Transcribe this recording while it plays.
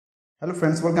Hello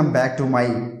friends, welcome back to my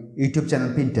YouTube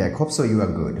channel Pendrive. Hope so you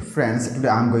are good. Friends, today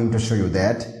I am going to show you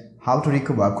that how to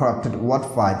recover corrupted Word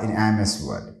file in MS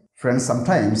Word. Friends,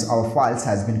 sometimes our files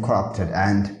has been corrupted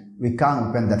and we can't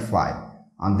open that file.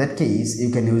 On that case,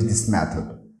 you can use this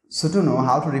method. So to know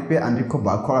how to repair and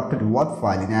recover corrupted Word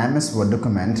file in MS Word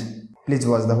document, please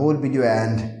watch the whole video,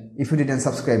 and if you didn't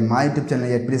subscribe my YouTube channel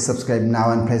yet, please subscribe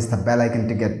now and press the bell icon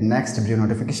to get next video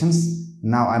notifications.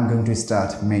 Now I'm going to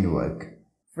start main work.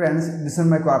 Friends, this is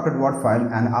my corrupted Word file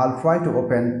and I'll try to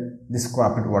open this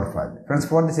corrupted Word file. Friends,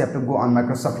 for this you have to go on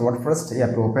Microsoft Word first. You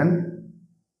have to open.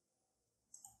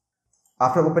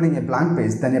 After opening a blank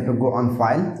page, then you have to go on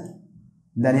File.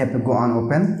 Then you have to go on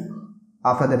Open.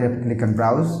 After that you have to click on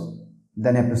Browse.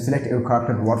 Then you have to select your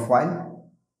corrupted Word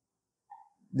file.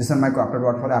 This is my corrupted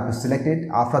Word file. I have to select it.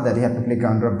 After that you have to click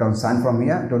on drop down sign from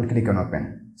here. Don't click on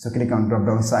Open. So click on drop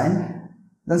down sign.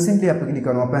 Then simply you have to click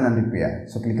on Open and Repair.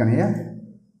 So click on here.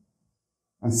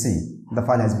 And see, the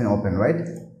file has been opened, right?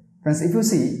 Friends, if you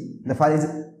see the file is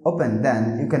open,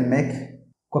 then you can make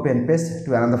copy and paste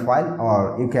to another file,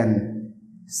 or you can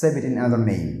save it in another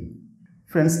name.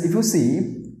 Friends, if you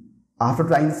see, after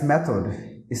trying this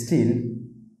method, still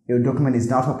your document is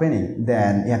not opening,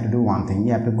 then you have to do one thing.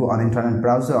 You have to go on internet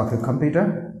browser of your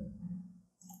computer.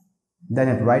 Then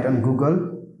you have to write on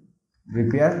Google,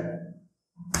 repair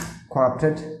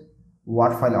corrupted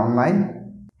Word file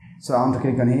online. So I want to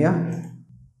click on here.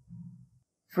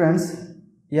 Friends,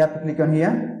 you have to click on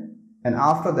here, and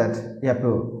after that you have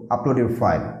to upload your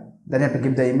file. Then you have to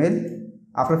give the email.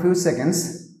 After a few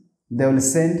seconds they will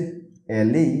send a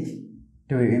link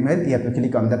to your email. You have to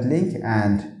click on that link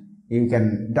and you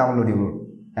can download your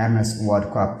MS Word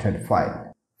corrupted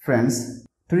file. Friends,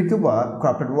 to recover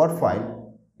corrupted Word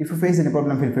file, if you face any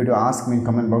problem, feel free to ask me in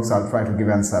comment box. I'll try to give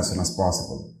answer as soon as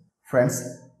possible. Friends,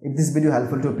 if this video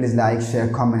helpful to you, please like, share,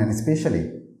 comment, and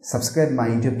especially subscribe my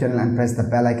YouTube channel and press the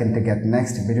bell icon to get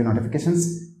next video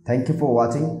notifications. Thank you for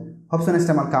watching. Hope so next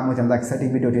time I'll come with another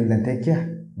exciting video. Till then, take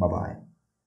care. Bye bye.